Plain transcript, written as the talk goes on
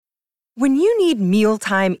When you need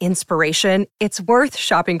mealtime inspiration, it's worth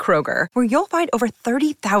shopping Kroger, where you'll find over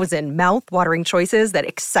 30,000 mouth-watering choices that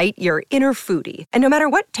excite your inner foodie. And no matter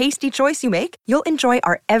what tasty choice you make, you'll enjoy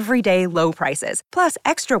our everyday low prices, plus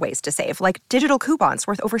extra ways to save, like digital coupons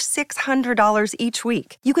worth over $600 each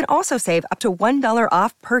week. You can also save up to $1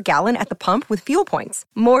 off per gallon at the pump with fuel points.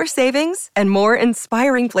 More savings and more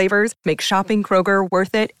inspiring flavors make shopping Kroger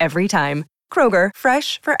worth it every time. Kroger,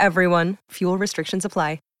 fresh for everyone. Fuel restrictions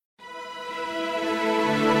apply.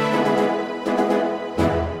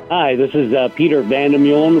 Hi, this is Peter Van der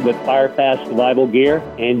Meulen with Firefast Survival Gear,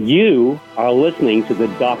 and you are listening to the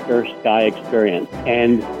Dr. Sky Experience.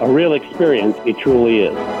 And a real experience it truly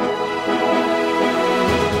is.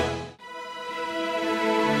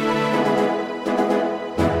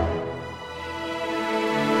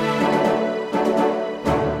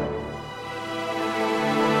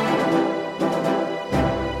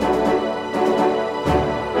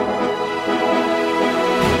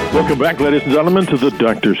 Welcome back, ladies and gentlemen, to the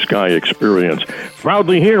Dr. Sky Experience.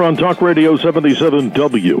 Proudly here on Talk Radio 77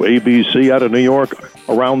 WABC out of New York,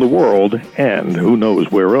 around the world, and who knows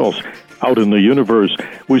where else, out in the universe.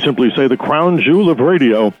 We simply say the crown jewel of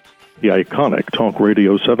radio, the iconic Talk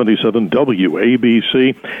Radio 77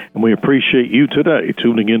 WABC, and we appreciate you today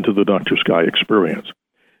tuning into the Dr. Sky Experience.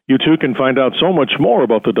 You too can find out so much more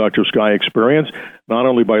about the Dr. Sky Experience, not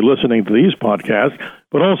only by listening to these podcasts,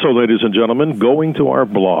 but also, ladies and gentlemen, going to our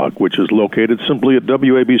blog, which is located simply at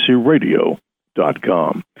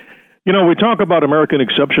wabcradio.com. You know, we talk about American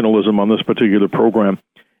exceptionalism on this particular program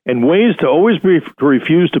and ways to always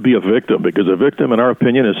refuse to be a victim, because a victim, in our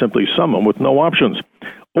opinion, is simply someone with no options.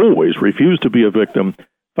 Always refuse to be a victim,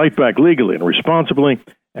 fight back legally and responsibly,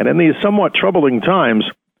 and in these somewhat troubling times,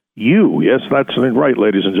 yes, that's right,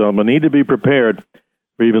 ladies and gentlemen, need to be prepared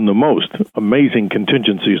for even the most amazing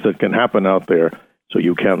contingencies that can happen out there so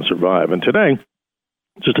you can survive. And today,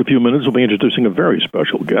 just a few minutes, we'll be introducing a very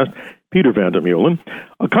special guest, Peter Van der Meulen,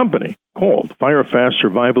 a company called Firefast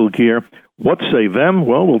Survival Gear. What say them?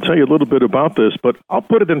 Well, we'll tell you a little bit about this, but I'll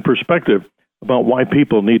put it in perspective about why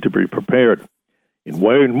people need to be prepared. In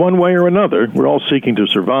one way or another, we're all seeking to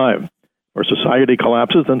survive. Our society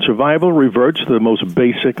collapses, then survival reverts to the most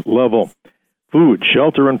basic level. Food,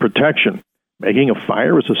 shelter, and protection. Making a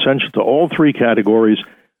fire is essential to all three categories.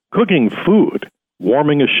 Cooking food,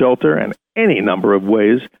 warming a shelter, and any number of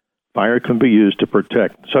ways fire can be used to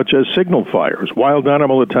protect, such as signal fires, wild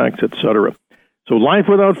animal attacks, etc. So life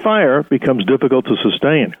without fire becomes difficult to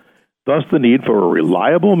sustain. Thus the need for a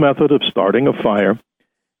reliable method of starting a fire.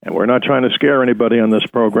 And we're not trying to scare anybody on this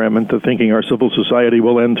program into thinking our civil society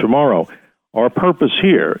will end tomorrow. Our purpose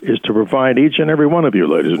here is to provide each and every one of you,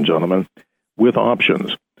 ladies and gentlemen, with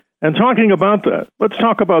options. And talking about that, let's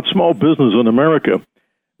talk about small business in America.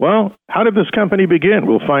 Well, how did this company begin?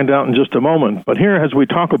 We'll find out in just a moment. But here, as we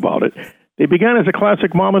talk about it, they began as a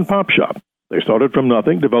classic mom-and-pop shop. They started from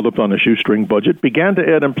nothing, developed on a shoestring budget, began to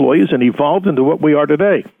add employees, and evolved into what we are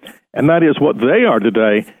today. And that is what they are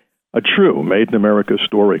today, a true made-in-America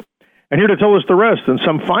story. And here to tell us the rest and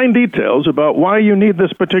some fine details about why you need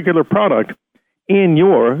this particular product in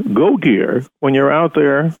your Go Gear when you're out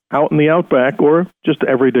there, out in the outback, or just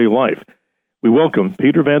everyday life. We welcome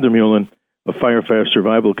Peter Van der Meulen of Firefast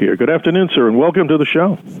Survival Gear. Good afternoon, sir, and welcome to the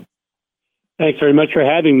show. Thanks very much for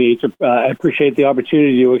having me. I appreciate the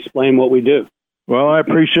opportunity to explain what we do. Well, I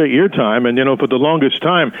appreciate your time. And, for the longest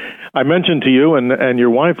time, I mentioned to you and your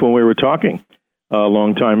wife when we were talking a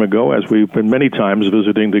long time ago, as we've been many times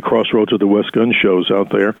visiting the Crossroads of the West Gun shows out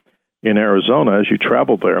there in Arizona as you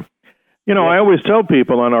traveled there. I always tell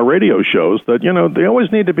people on our radio shows that, they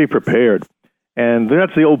always need to be prepared. And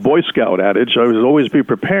that's the old Boy Scout adage, I would always be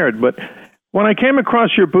prepared. But when I came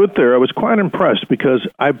across your booth there, I was quite impressed because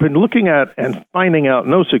I've been looking at and finding out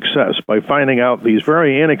no success by finding out these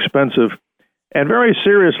very inexpensive and very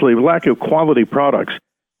seriously lack of quality products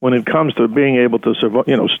when it comes to being able to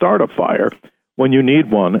start a fire when you need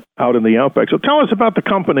one out in the outback. So tell us about the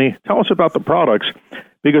company, tell us about the products,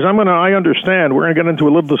 because I understand we're going to get into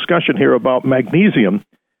a little discussion here about magnesium,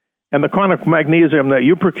 and the kind of magnesium that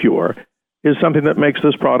you procure is something that makes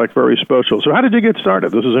this product very special. So how did you get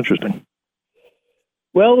started? This is interesting.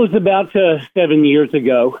 Well, it was about 7 years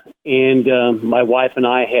ago, and my wife and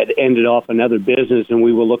I had ended off another business, and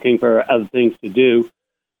we were looking for other things to do.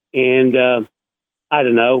 And I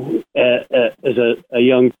don't know, as a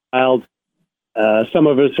young child, some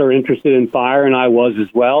of us are interested in fire, and I was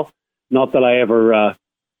as well. Not that I ever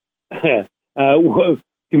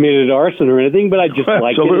committed arson or anything, but I just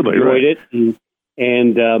liked it, enjoyed it,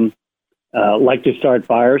 and liked to start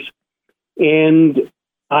fires. And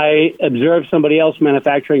I observed somebody else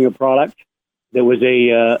manufacturing a product, that was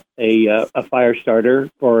a fire starter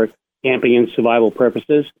for camping and survival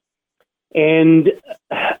purposes. And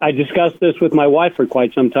I discussed this with my wife for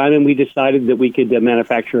quite some time, and we decided that we could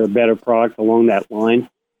manufacture a better product along that line.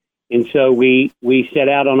 And so we set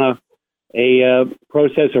out on a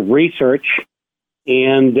process of research,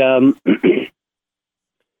 and the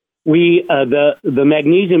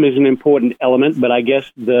magnesium is an important element, but I guess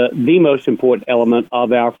the most important element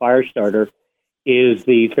of our fire starter is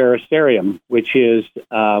the ferrocerium, which is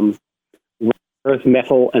earth,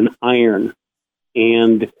 metal, and iron.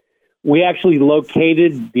 And we actually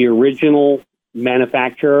located the original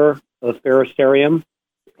manufacturer of ferrocerium,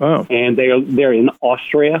 and they're in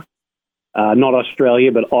Austria, not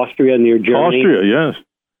Australia, but Austria near Germany. Austria, yes.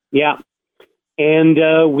 Yeah. And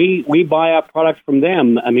we buy our product from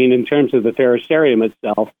them, I mean, in terms of the ferrocerium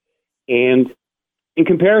itself. And in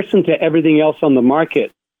comparison to everything else on the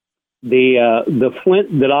market, the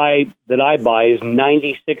flint that I buy is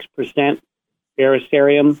 96%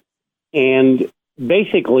 ferrocerium, and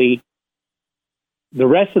basically the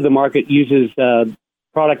rest of the market uses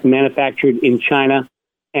product manufactured in China,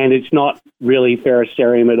 and it's not really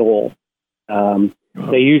ferrocerium at all.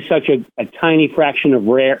 They use such a tiny fraction of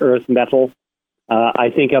rare earth metal. I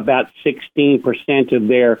think about 16% of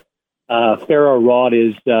their ferro rod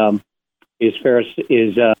is rare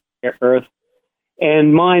earth,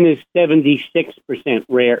 and mine is 76%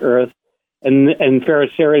 rare earth. And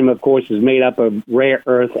ferrocerium, of course, is made up of rare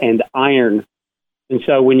earth and iron. And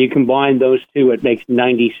so when you combine those two, it makes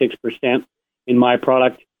 96% in my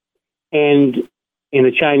product. And in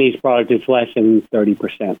the Chinese product, it's less than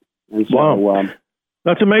 30%. And so, wow.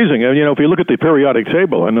 That's amazing. And, if you look at the periodic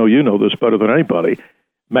table, I know you know this better than anybody,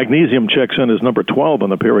 magnesium checks in as number 12 on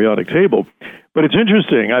the periodic table. But it's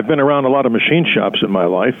interesting. I've been around a lot of machine shops in my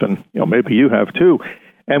life, and maybe you have too.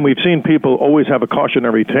 And we've seen people always have a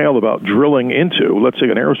cautionary tale about drilling into, let's say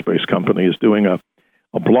an aerospace company is doing a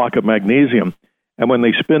block of magnesium. And when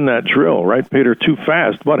they spin that drill, right, Peter, too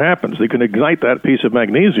fast, what happens? They can ignite that piece of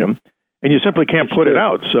magnesium, and you simply can't put it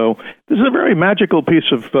out. So this is a very magical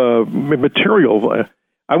piece of material.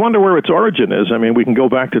 I wonder where its origin is. I mean, we can go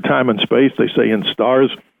back to time and space. They say in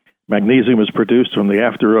stars, magnesium is produced from the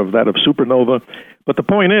after of that of supernova. But the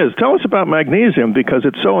point is, tell us about magnesium, because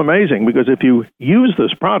it's so amazing. Because if you use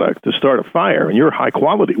this product to start a fire, and you're a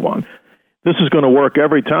high-quality one, this is going to work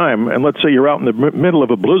every time. And let's say you're out in the middle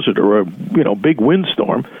of a blizzard or a big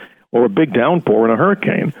windstorm or a big downpour in a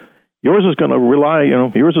hurricane. Yours is going to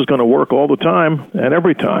yours is going to work all the time and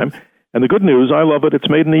every time. And the good news, I love it, it's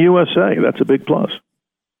made in the USA. That's a big plus.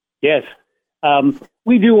 Yes.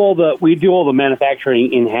 We do all the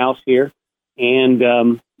manufacturing in-house here. And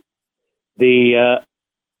the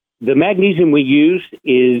magnesium we use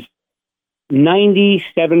is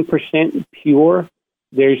 97% pure.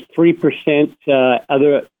 There's 3%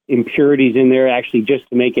 other impurities in there, actually, just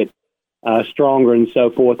to make it stronger and so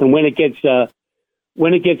forth. And when it gets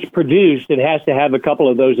produced, it has to have a couple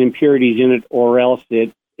of those impurities in it, or else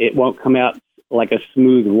it won't come out like a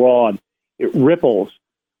smooth rod. It ripples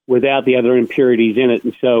without the other impurities in it,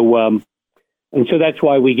 and so that's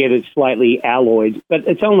why we get it slightly alloyed. But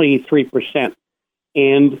it's only 3%.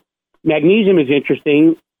 And magnesium is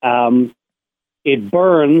interesting. It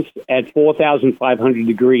burns at 4,500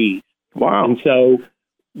 degrees. Wow! And so,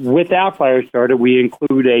 with our fire starter, we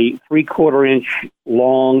include a 3/4 inch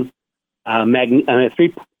long,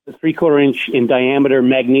 3/4 inch in diameter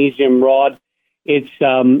magnesium rod. It's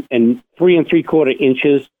and 3 3/4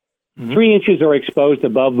 inches. Mm-hmm. 3 inches are exposed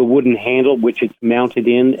above the wooden handle, which it's mounted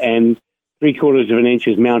in, and 3/4 of an inch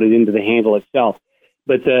is mounted into the handle itself.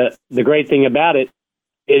 But the great thing about it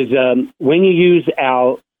is when you use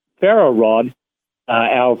our ferro rod,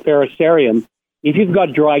 our ferrocerium, if you've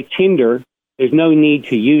got dry tinder, there's no need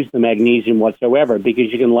to use the magnesium whatsoever,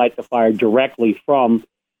 because you can light the fire directly from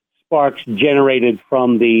sparks generated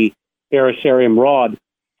from the ferrocerium rod.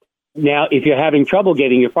 Now, if you're having trouble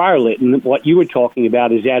getting your fire lit, and what you were talking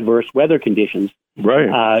about is adverse weather conditions,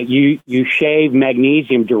 right? You shave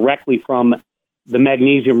magnesium directly from the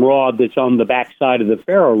magnesium rod that's on the back side of the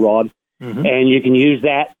ferro rod, mm-hmm. and you can use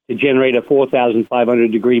that to generate a 4,500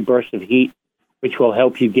 degree burst of heat, which will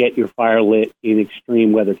help you get your fire lit in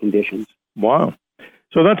extreme weather conditions. Wow.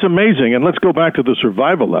 So that's amazing. And let's go back to the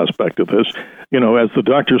survival aspect of this. As the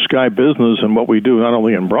Dr. Sky business and what we do, not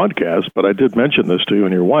only in broadcast, but I did mention this to you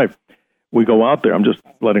and your wife. We go out there. I'm just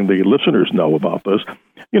letting the listeners know about this.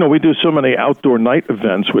 We do so many outdoor night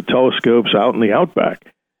events with telescopes out in the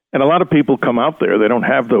outback. And a lot of people come out there. They don't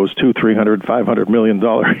have those $200, $300, $500 million,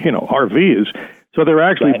 RVs. So they're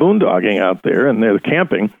actually boondogging out there, and they're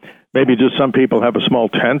camping. Maybe just some people have a small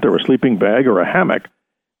tent or a sleeping bag or a hammock.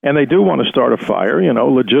 and they do want to start a fire,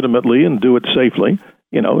 legitimately and do it safely,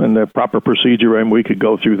 in the proper procedure, and we could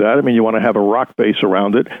go through that. I mean, you want to have a rock base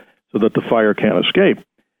around it so that the fire can't escape.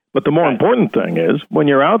 But the more important thing is when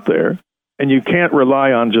you're out there and you can't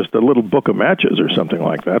rely on just a little book of matches or something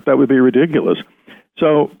like that, that would be ridiculous.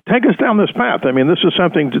 So take us down this path. I mean, this is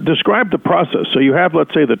something to describe the process. So you have,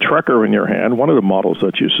 let's say, the Trekker in your hand, one of the models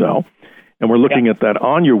that you sell, and we're looking at that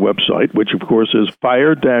on your website, which, of course, is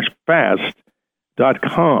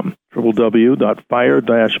fire-fast.com,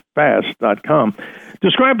 www.fire-fast.com.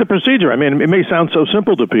 Describe the procedure. I mean, it may sound so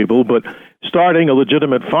simple to people, but starting a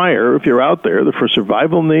legitimate fire, if you're out there for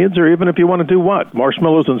survival needs, or even if you want to do what?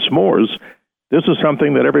 Marshmallows and s'mores, this is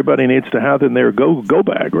something that everybody needs to have in their go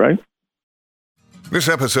bag, right? This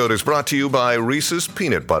episode is brought to you by Reese's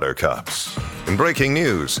Peanut Butter Cups. In breaking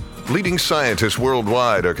news, leading scientists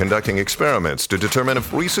worldwide are conducting experiments to determine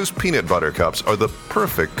if Reese's Peanut Butter Cups are the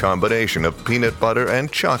perfect combination of peanut butter and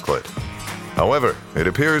chocolate. However, it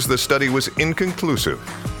appears the study was inconclusive,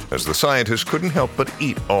 as the scientists couldn't help but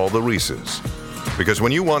eat all the Reese's. Because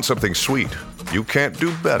when you want something sweet, you can't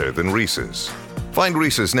do better than Reese's. Find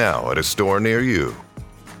Reese's now at a store near you.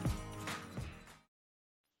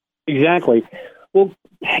 Exactly. Well,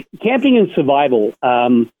 camping and survival,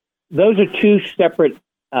 those are two separate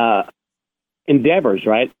endeavors,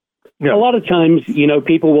 right? Yeah. A lot of times,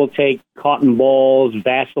 people will take cotton balls,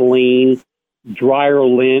 Vaseline, dryer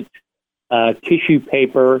lint, tissue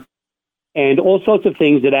paper, and all sorts of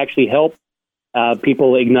things that actually help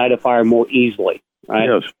people ignite a fire more easily, right?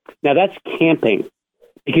 Yes. Now, that's camping,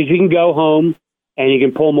 because you can go home and you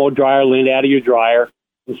can pull more dryer lint out of your dryer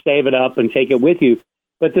and save it up and take it with you.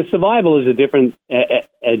 But the survival is a different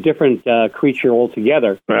creature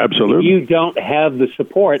altogether. Absolutely. You don't have the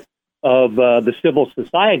support of the civil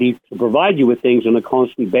society to provide you with things on a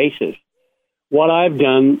constant basis. What I've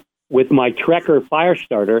done with my Trekker fire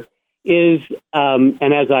starter is,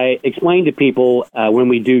 and as I explain to people when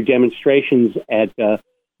we do demonstrations at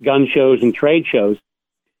gun shows and trade shows,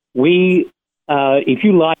 if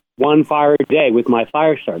you light one fire a day with my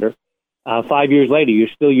fire starter, 5 years later, you're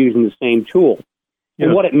still using the same tool. Yeah.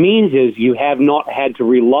 And what it means is you have not had to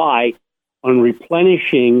rely on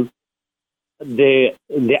replenishing the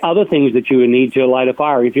other things that you would need to light a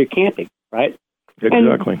fire if you're camping, right?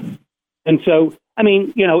 Exactly. And so, I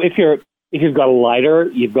mean, if you've got a lighter,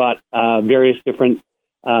 you've got various different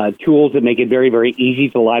tools that make it very, very easy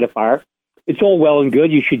to light a fire. It's all well and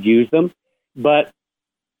good. You should use them. But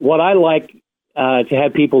what I like to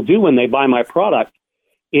have people do when they buy my product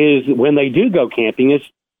is when they do go camping is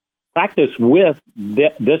practice with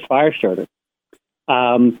this fire starter.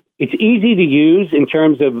 It's easy to use in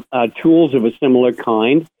terms of tools of a similar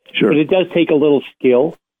kind, sure, but it does take a little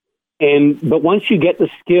skill. But once you get the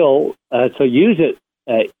skill to use it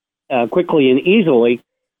quickly and easily,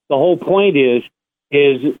 the whole point is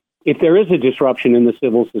if there is a disruption in the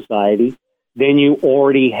civil society, then you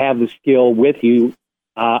already have the skill with you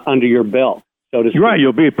under your belt. So to speak. Right,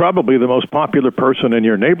 you'll be probably the most popular person in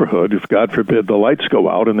your neighborhood if, God forbid, the lights go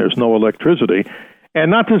out and there's no electricity. And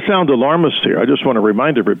not to sound alarmist here, I just want to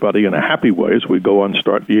remind everybody in a happy way as we go on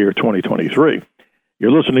start the year 2023.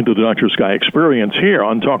 You're listening to the Dr. Sky Experience here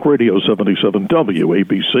on Talk Radio 77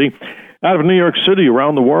 WABC. Out of New York City,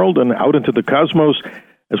 around the world, and out into the cosmos,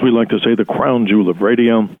 as we like to say, the crown jewel of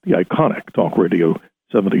radio, the iconic Talk Radio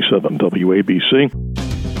 77 WABC.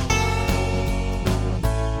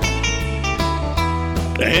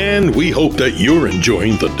 And we hope that you're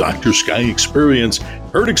enjoying the Dr. Sky Experience,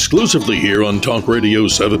 heard exclusively here on Talk Radio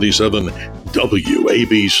 77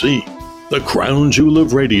 WABC, the crown jewel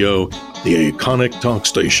of radio, the iconic talk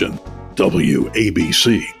station,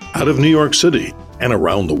 WABC, out of New York City and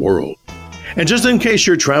around the world. And just in case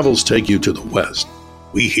your travels take you to the West,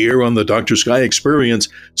 we here on the Dr. Sky Experience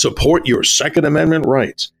support your Second Amendment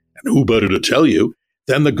rights. And who better to tell you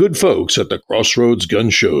than the good folks at the Crossroads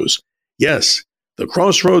Gun Shows? Yes, the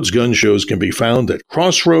Crossroads Gun Shows can be found at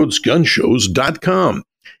crossroadsgunshows.com.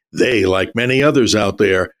 They, like many others out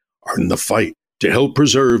there, are in the fight to help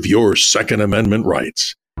preserve your Second Amendment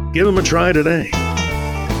rights. Give them a try today.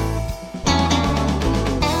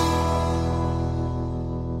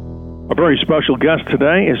 A very special guest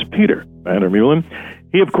today is Peter Meulen.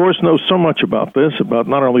 He, of course, knows so much about this, about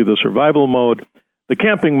not only the survival mode, the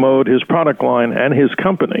camping mode, his product line, and his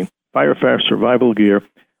company, FireFast Survival Gear.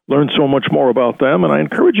 Learn so much more about them, and I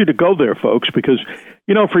encourage you to go there, folks, because,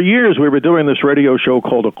 for years we were doing this radio show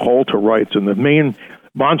called A Call to Rights, and the main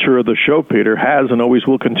mantra of the show, Peter, has and always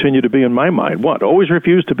will continue to be in my mind. What? Always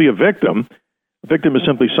refuse to be a victim. A victim is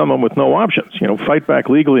simply someone with no options. Fight back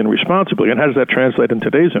legally and responsibly. And how does that translate in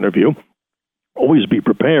today's interview? Always be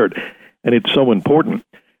prepared, and it's so important.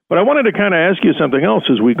 But I wanted to kind of ask you something else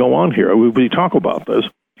as we go on here. We talk about this.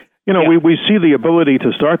 We see the ability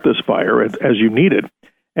to start this fire as you need it.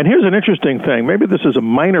 And here's an interesting thing. Maybe this is a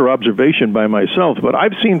minor observation by myself, but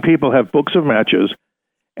I've seen people have books of matches,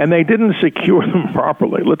 and they didn't secure them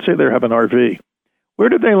properly. Let's say they have an RV. Where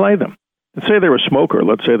did they lay them? Let's say they're a smoker.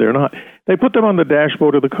 Let's say they're not. They put them on the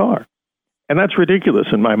dashboard of the car. And that's ridiculous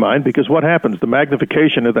in my mind, because what happens? The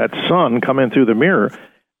magnification of that sun coming through the mirror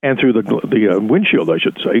and through the windshield, I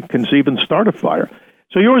should say, can even start a fire.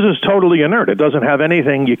 So yours is totally inert. It doesn't have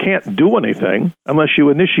anything. You can't do anything unless you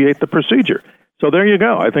initiate the procedure. So there you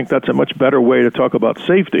go. I think that's a much better way to talk about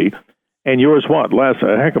safety. And yours, lasts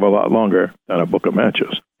a heck of a lot longer than a book of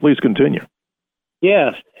matches. Please continue.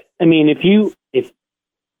 Yes. I mean, if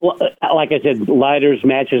like I said, lighters,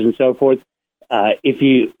 matches, and so forth,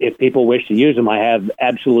 if people wish to use them, I have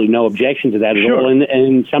absolutely no objection to that at all.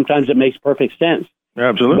 And sometimes it makes perfect sense.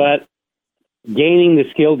 Absolutely. But gaining the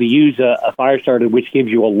skill to use a fire starter, which gives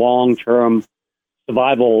you a long-term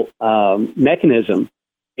survival mechanism,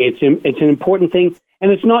 it's an important thing.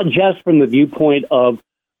 And it's not just from the viewpoint of,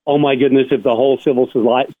 oh my goodness, if the whole civil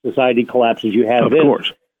society collapses, you have this. Of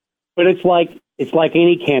course. But it's like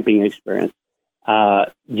any camping experience.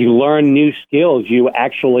 You learn new skills. You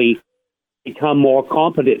actually become more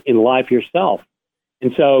competent in life yourself.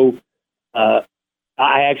 And so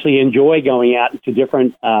I actually enjoy going out to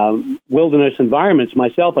different wilderness environments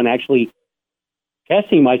myself and actually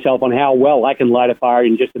testing myself on how well I can light a fire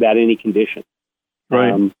in just about any condition.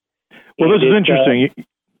 Right. Well, this is interesting.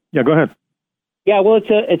 Yeah, go ahead. Yeah, well,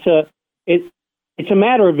 it's a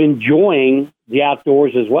matter of enjoying the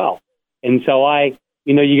outdoors as well. And so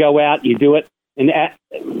you go out, you do it, and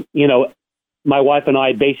my wife and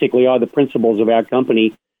I basically are the principals of our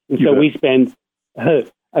company, and so we spend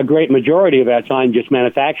a great majority of our time just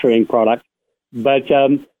manufacturing product. But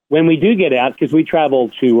when we do get out, because we travel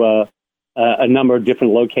to a number of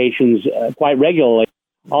different locations quite regularly.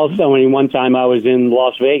 Also, one time I was in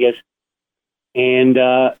Las Vegas, and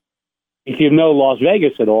if you know Las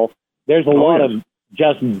Vegas at all, there's a lot of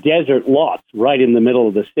just desert lots right in the middle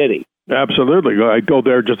of the city. Absolutely. I go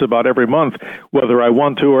there just about every month, whether I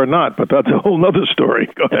want to or not, but that's a whole other story.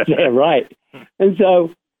 Go ahead. Yeah, right. And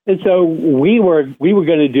so we were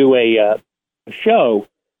going to do a show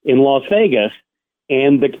in Las Vegas,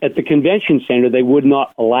 and at the convention center, they would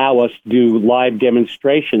not allow us to do live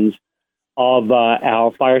demonstrations of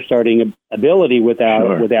our fire starting ability with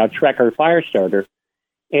our Trekker fire starter.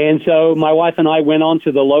 And so my wife and I went on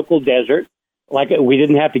to the local desert. Like, we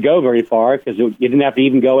didn't have to go very far because you didn't have to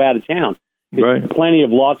even go out of town. Right. Plenty of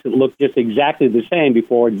lots that looked just exactly the same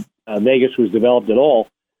before Vegas was developed at all.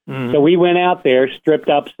 Mm-hmm. So we went out there, stripped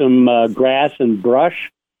up some grass and brush,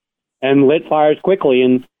 and lit fires quickly.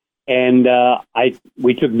 And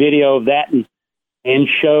we took video of that and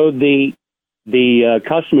showed the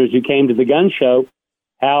customers who came to the gun show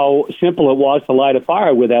how simple it was to light a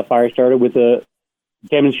fire with that fire starter with a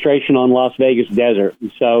demonstration on Las Vegas desert.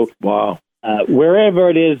 And so, wow. Wherever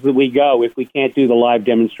it is that we go, if we can't do the live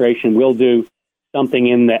demonstration, we'll do something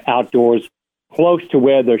in the outdoors close to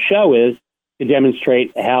where the show is to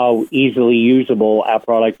demonstrate how easily usable our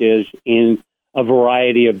product is in a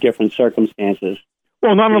variety of different circumstances.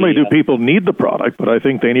 Well, not only do people need the product, but I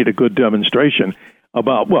think they need a good demonstration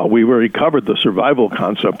about, we already covered the survival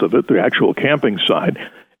concept of it, the actual camping side,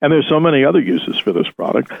 and there's so many other uses for this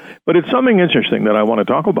product. But it's something interesting that I want to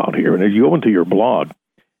talk about here, and as you go into your blog,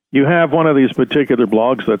 you have one of these particular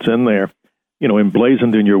blogs that's in there,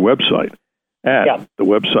 emblazoned in your website, at the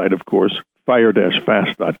website, of course,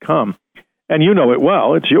 fire-fast.com. And you know it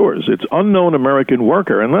well. It's yours. It's Unknown American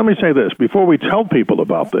Worker. And let me say this, before we tell people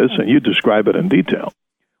about this, and you describe it in detail,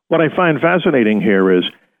 what I find fascinating here is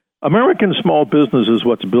American small business is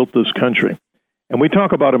what's built this country. And we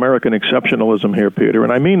talk about American exceptionalism here, Peter,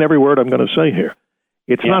 and I mean every word I'm going to say here.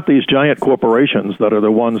 It's not these giant corporations that are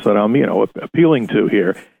the ones that I'm, appealing to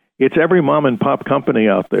here. It's every mom and pop company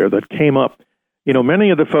out there that came up.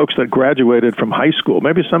 Many of the folks that graduated from high school,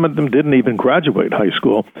 maybe some of them didn't even graduate high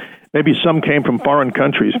school. Maybe some came from foreign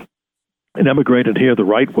countries and emigrated here the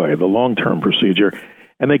right way, the long-term procedure.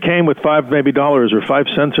 And they came with $5 or 5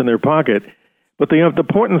 cents in their pocket. But the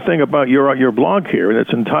important thing about your blog here, and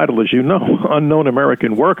it's entitled, as you know, Unknown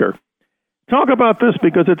American Worker. Talk about this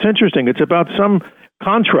because it's interesting. It's about some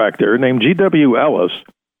contractor named G.W. Ellis,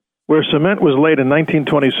 where cement was laid in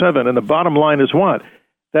 1927, and the bottom line is what?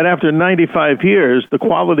 That after 95 years, the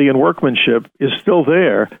quality and workmanship is still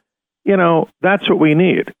there. That's what we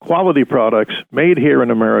need. Quality products made here in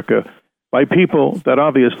America by people that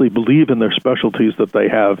obviously believe in their specialties that they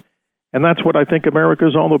have. And that's what I think America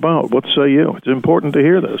is all about. What say you? It's important to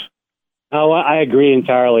hear this. Oh, I agree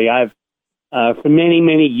entirely. I've for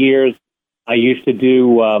many years, I used to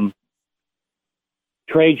do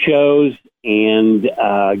trade shows and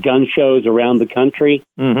gun shows around the country,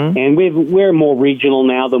 and we're more regional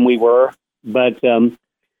now than we were. But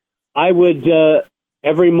I would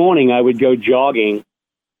every morning I would go jogging,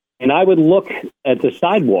 and I would look at the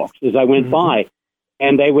sidewalks as I went by,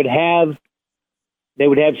 and they would have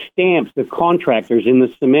stamps of contractors in the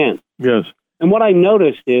cement. Yes. And what I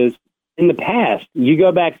noticed is, in the past, you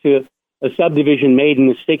go back to a subdivision made in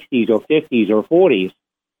the 60s or 50s or 40s,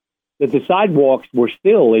 that the sidewalks were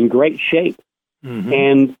still in great shape.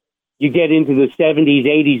 And you get into the 70s,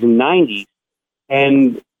 80s, and 90s,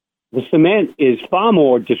 and the cement is far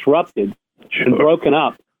more disrupted and broken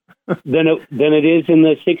up than it is in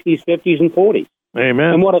the 60s, 50s, and 40s.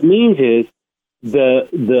 Amen. And what it means is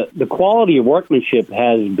the quality of workmanship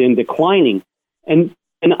has been declining. And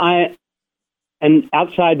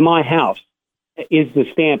outside my house is the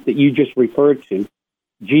stamp that you just referred to,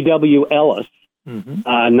 G.W. Ellis,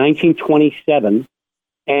 1927.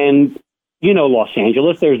 And you know Los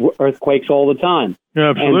Angeles, there's earthquakes all the time. Yeah,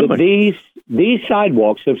 absolutely. And these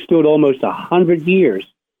sidewalks have stood almost 100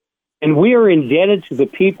 years. And we are indebted to the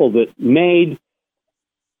people that made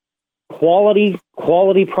quality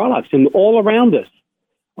products. And all around us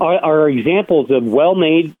are examples of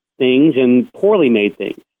well-made things and poorly made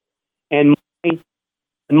things. And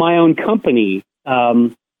my own company,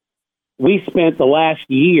 we spent the last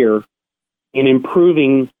year in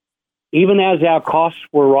improving, even as our costs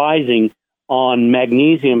were rising, on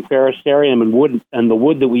magnesium, ferrocerium, and wood, and the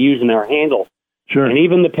wood that we use in our handle. Sure. And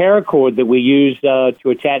even the paracord that we use to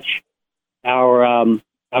attach our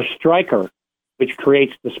striker, which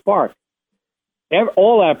creates the spark.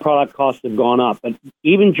 All our product costs have gone up. But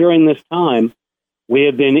even during this time, we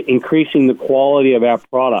have been increasing the quality of our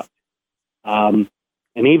product.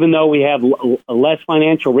 And even though we have less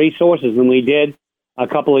financial resources than we did a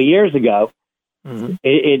couple of years ago,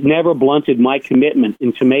 it never blunted my commitment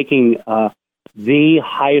into making the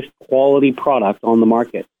highest quality product on the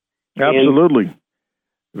market. Absolutely.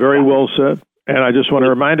 Very well said. And I just want to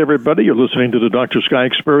remind everybody, you're listening to the Dr. Sky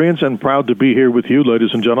Experience, and proud to be here with you,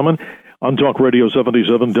 ladies and gentlemen, on Talk Radio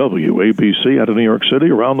 77 WABC out of New York City,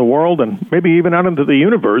 around the world, and maybe even out into the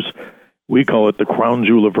universe. We call it the crown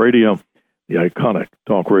jewel of radio, the iconic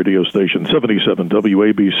talk radio station, 77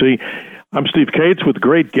 WABC. I'm Steve Cates with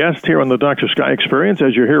great guest here on the Dr. Sky Experience,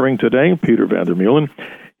 as you're hearing today, Peter van der Meulen.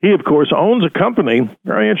 He, of course, owns a company,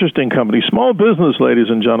 very interesting company, small business, ladies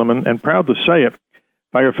and gentlemen, and proud to say it,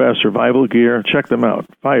 Firefast Survival Gear. Check them out,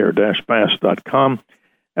 fire-fast.com.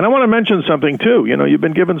 And I want to mention something, too. You know, you've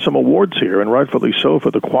been given some awards here, and rightfully so, for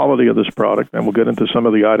the quality of this product, and we'll get into some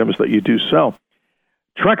of the items that you do sell.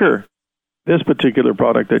 Trekker, this particular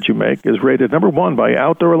product that you make, is rated #1 by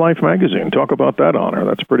Outdoor Life magazine. Talk about that honor.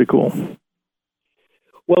 That's pretty cool.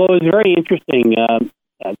 Well, it was very interesting.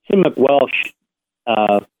 Tim McWelsh,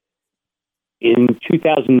 in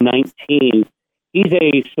 2019, he's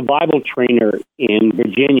a survival trainer in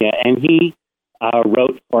Virginia, and he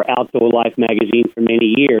wrote for Outdoor Life magazine for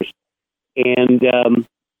many years. And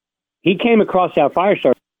he came across our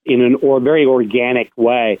Firestarter in a very organic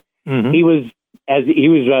way. He was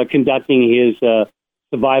conducting his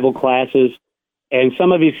survival classes, and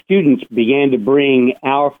some of his students began to bring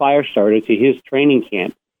our Firestarter to his training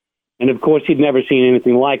camp. And of course, he'd never seen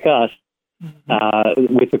anything like us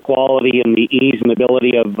with the quality and the ease and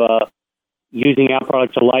ability of using our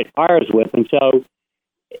product to light fires with. And so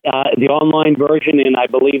the online version in, I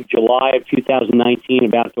believe, July of 2019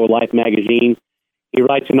 of Outdoor Life magazine, he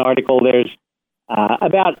writes an article. There's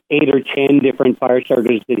about 8 or 10 different fire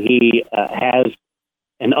starters that he has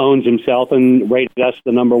and owns himself, and rated us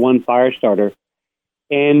the #1 fire starter.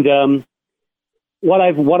 And what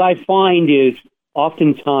I find is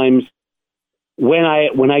oftentimes when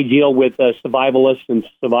I deal with survivalists and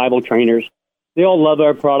survival trainers, they all love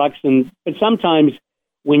our products, but sometimes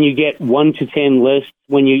when you get 1 to 10 lists,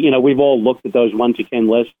 we've all looked at those 1 to 10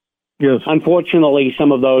 lists. Yes. Unfortunately,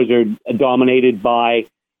 some of those are dominated by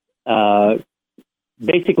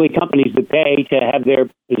basically companies that pay to have their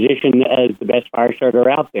position as the best fire starter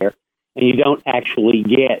out there, and you don't actually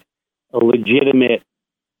get a legitimate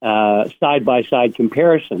side-by-side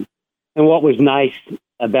comparison. And what was nice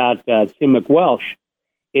about Tim McWelsh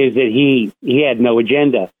is that he had no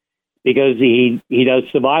agenda, because he does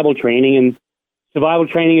survival training, and survival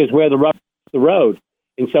training is where the rubber hits the road.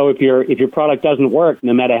 And so if your product doesn't work,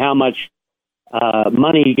 no matter how much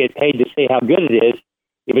money you get paid to say how good it is,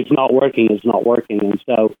 if it's not working, it's not working. And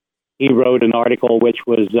so he wrote an article which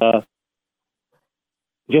was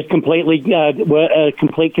just completely a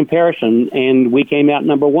complete comparison, and we came out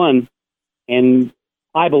 #1 And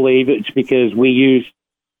I believe it's because we use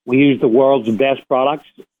the world's best products,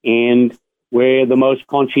 and we're the most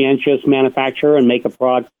conscientious manufacturer and make a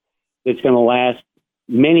product that's going to last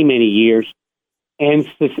many, many years. And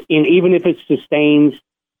even if it sustains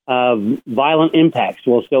violent impacts,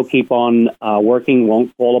 we'll still keep on working,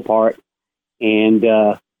 won't fall apart, and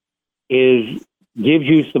gives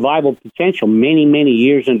you survival potential many, many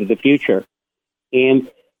years into the future.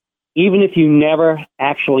 And even if you never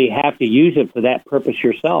actually have to use it for that purpose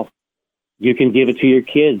yourself, you can give it to your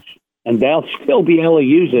kids, and they'll still be able to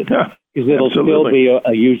use it because it'll still be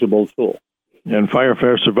a usable tool. And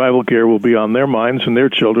Firefare Survival Care will be on their minds and their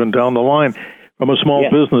children down the line. From a small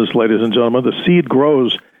business, ladies and gentlemen, the seed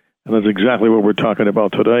grows, and that's exactly what we're talking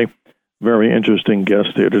about today. Very interesting guest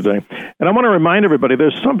here today. And I want to remind everybody,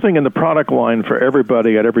 there's something in the product line for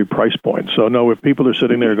everybody at every price point. So, no, if people are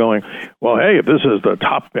sitting there going, well, hey, if this is the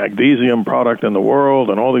top magnesium product in the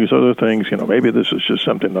world and all these other things, maybe this is just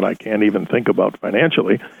something that I can't even think about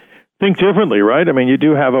financially. Think differently, right? I mean, you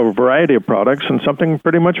do have a variety of products and something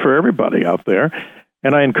pretty much for everybody out there.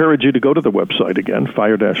 And I encourage you to go to the website again,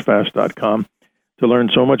 fire-fast.com. to learn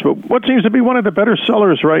so much. But what seems to be one of the better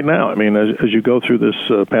sellers right now? I mean, as you go through this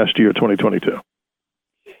past year, 2022.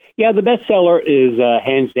 Yeah, the best seller is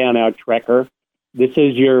hands down our Trekker. This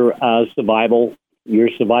is your survival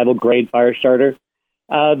grade fire starter.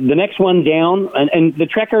 The next one down, and the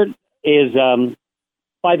Trekker is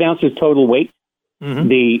 5 ounces total weight. Mm-hmm.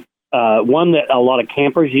 The one that a lot of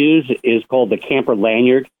campers use is called the camper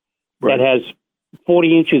lanyard. Right. That has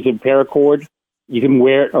 40 inches of paracord. You can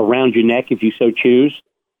wear it around your neck if you so choose.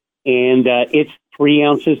 And it's 3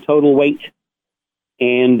 ounces total weight.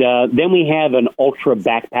 And then we have an ultra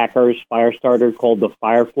backpacker's fire starter called the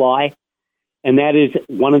Firefly. And that is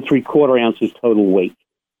 1 3/4 ounces total weight.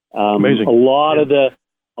 Amazing. A lot of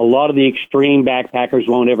the extreme backpackers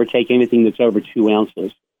won't ever take anything that's over 2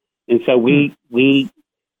 ounces. And so we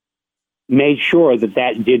made sure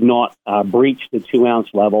that did not breach the 2 ounce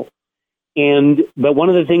level. But one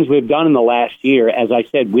of the things we've done in the last year, as I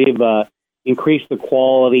said, we've increased the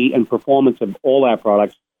quality and performance of all our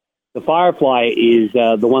products. The Firefly is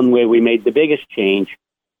the one where we made the biggest change.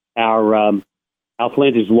 Our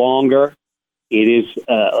flint is longer. It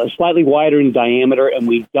is slightly wider in diameter, and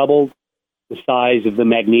we doubled the size of the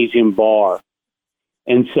magnesium bar.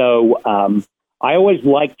 And so I always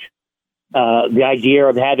liked the idea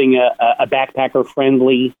of having a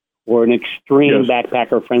backpacker-friendly or an extreme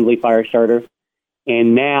backpacker-friendly fire starter,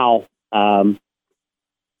 and now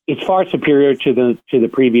it's far superior to the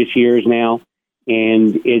previous years now.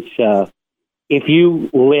 And it's if you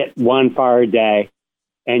lit one fire a day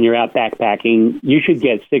and you're out backpacking, you should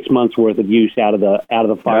get 6 months worth of use out of the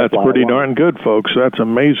Firefly. That's pretty darn good, folks. That's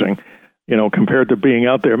amazing. Compared to being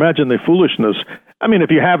out there. Imagine the foolishness. I mean,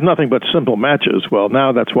 if you have nothing but simple matches, well,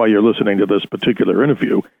 now that's why you're listening to this particular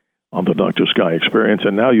interview on the Dr. Sky Experience,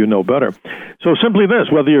 and now you know better. So simply this,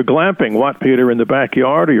 whether you're glamping, Peter, in the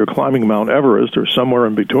backyard, or you're climbing Mount Everest, or somewhere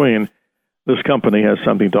in between, this company has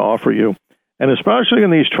something to offer you. And especially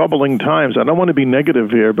in these troubling times, I don't want to be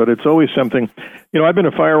negative here, but it's always something. I've been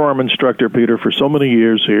a firearm instructor, Peter, for so many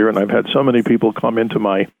years here, and I've had so many people come into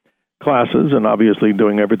my classes, and obviously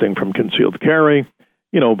doing everything from concealed carry,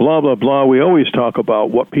 blah, blah, blah. We always talk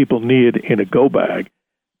about what people need in a go bag.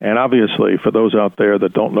 And obviously, for those out there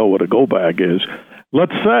that don't know what a go bag is,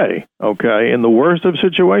 let's say, in the worst of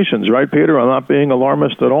situations, right, Peter? I'm not being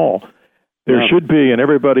alarmist at all. There should be in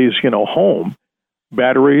everybody's, home,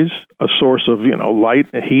 batteries, a source of, light,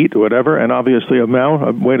 heat, whatever, and obviously a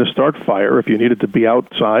way to start fire if you needed to be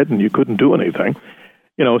outside and you couldn't do anything.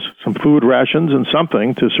 Some food rations and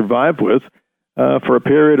something to survive with for a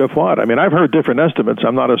period of what? I mean, I've heard different estimates.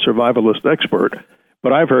 I'm not a survivalist expert.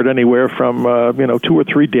 But I've heard anywhere from, 2 or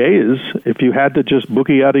 3 days if you had to just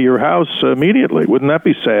boogie out of your house immediately. Wouldn't that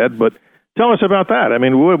be sad? But tell us about that. I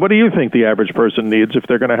mean, what do you think the average person needs if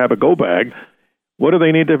they're going to have a go bag? What do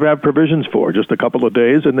they need to have provisions for? Just a couple of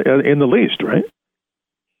days in the least, right?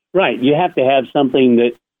 Right. You have to have something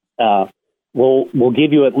that will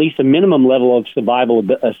give you at least a minimum level of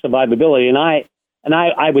survivability. And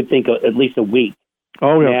I would think at least a week.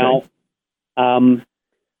 Oh, yeah. Now,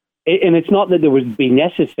 and it's not that it would be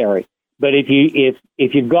necessary, but if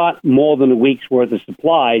you've got more than a week's worth of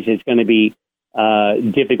supplies, it's going to be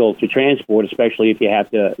difficult to transport, especially if you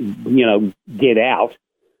have to, get out.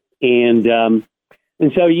 And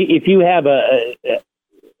so if you have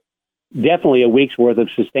definitely a week's worth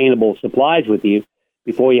of sustainable supplies with you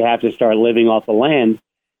before you have to start living off the land,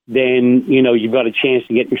 then you've got a chance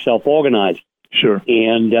to get yourself organized. Sure.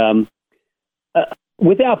 And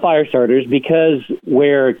with our fire starters, because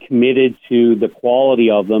we're committed to the quality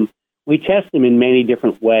of them, we test them in many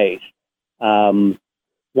different ways. One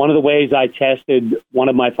of the ways I tested one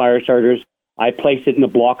of my fire starters, I placed it in a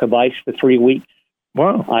block of ice for 3 weeks.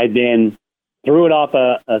 Wow. I then threw it off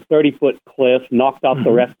a 30-foot cliff, knocked off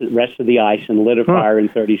the rest of the ice, and lit a fire in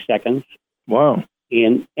 30 seconds. Wow.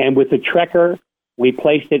 And with the Trekker, we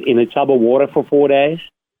placed it in a tub of water for 4 days.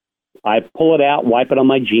 I pull it out, wipe it on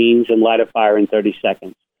my jeans, and light a fire in 30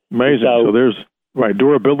 seconds. Amazing. So there's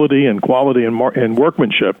durability and quality and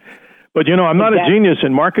workmanship. But, I'm not a genius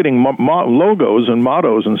in marketing logos and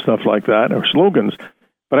mottos and stuff like that, or slogans.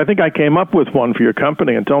 But I think I came up with one for your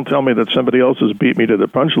company, and don't tell me that somebody else has beat me to the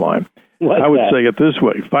punchline. I would say it this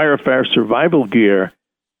way: Fire Fast Survival Gear,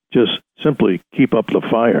 just simply keep up the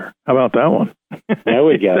fire. How about that one? There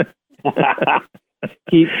we go.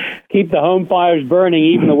 keep the home fires burning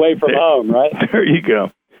even away from home, right? There you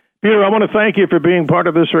go. Peter, I want to thank you for being part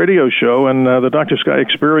of this radio show and the Dr. Sky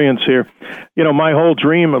experience here. My whole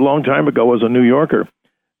dream a long time ago as a New Yorker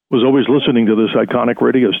was always listening to this iconic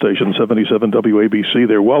radio station, 77 WABC.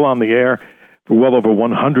 They're well on the air for well over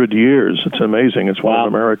 100 years. It's amazing. It's one of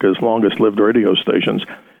America's longest-lived radio stations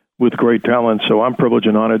with great talent. So I'm privileged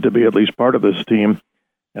and honored to be at least part of this team.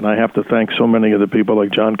 And I have to thank so many of the people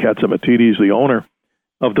like John Katzimatidis, the owner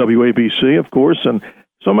of WABC, of course, and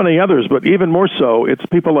so many others. But even more so, it's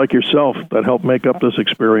people like yourself that help make up this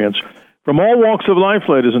experience. From all walks of life,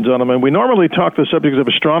 ladies and gentlemen, we normally talk the subjects of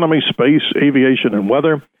astronomy, space, aviation, and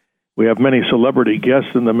weather. We have many celebrity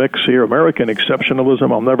guests in the mix here. American exceptionalism,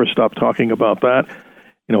 I'll never stop talking about that.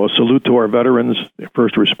 A salute to our veterans,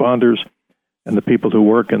 first responders, and the people who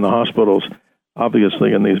work in the hospitals,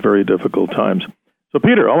 obviously, in these very difficult times. So,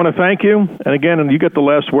 Peter, I want to thank you. And again, you get the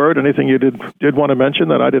last word. Anything you did want to mention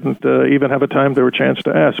that I didn't even have a time or a chance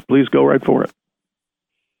to ask, please go right for it.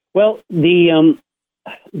 Well, the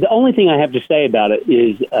only thing I have to say about it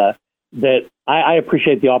is that I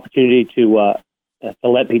appreciate the opportunity to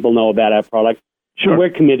let people know about our product. Sure. We're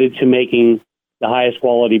committed to making the highest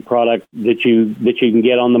quality product that you can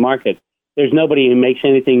get on the market. There's nobody who makes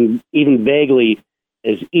anything even vaguely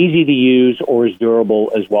as easy to use or as durable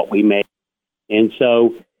as what we make. And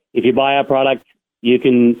so if you buy our product, you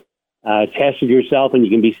can test it yourself, and you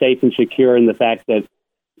can be safe and secure in the fact that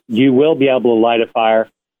you will be able to light a fire,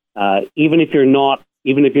 even if you're not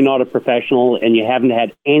a professional and you haven't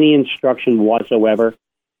had any instruction whatsoever.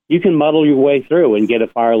 You can muddle your way through and get a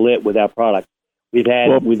fire lit with our product. We've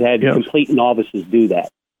had complete novices do that.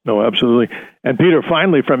 No, absolutely. And Peter,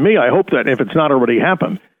 finally, from me, I hope that if it's not already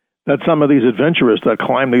happened, that some of these adventurers that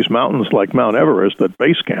climb these mountains like Mount Everest at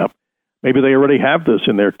base camp, maybe they already have this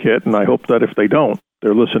in their kit, and I hope that if they don't,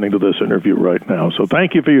 they're listening to this interview right now. So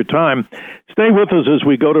thank you for your time. Stay with us as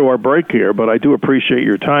we go to our break here, but I do appreciate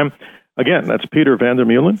your time. Again, that's Peter van der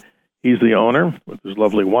Meulen. He's the owner with his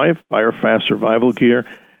lovely wife, Fire Fast Survival Gear.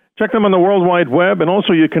 Check them on the World Wide Web, and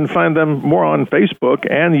also you can find them more on Facebook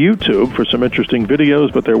and YouTube for some interesting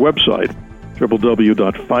videos, but their website,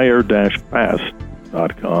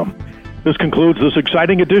 www.fire-fast.com. This concludes this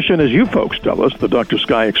exciting edition, as you folks tell us, the Dr.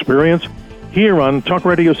 Sky Experience, here on Talk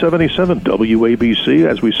Radio 77 WABC,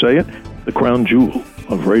 as we say it, the crown jewel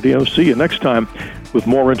of radio. See you next time with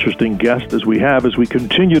more interesting guests as we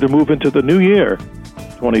continue to move into the new year,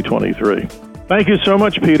 2023. Thank you so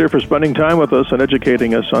much, Peter, for spending time with us and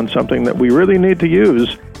educating us on something that we really need to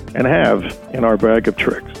use and have in our bag of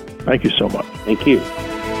tricks. Thank you so much. Thank you.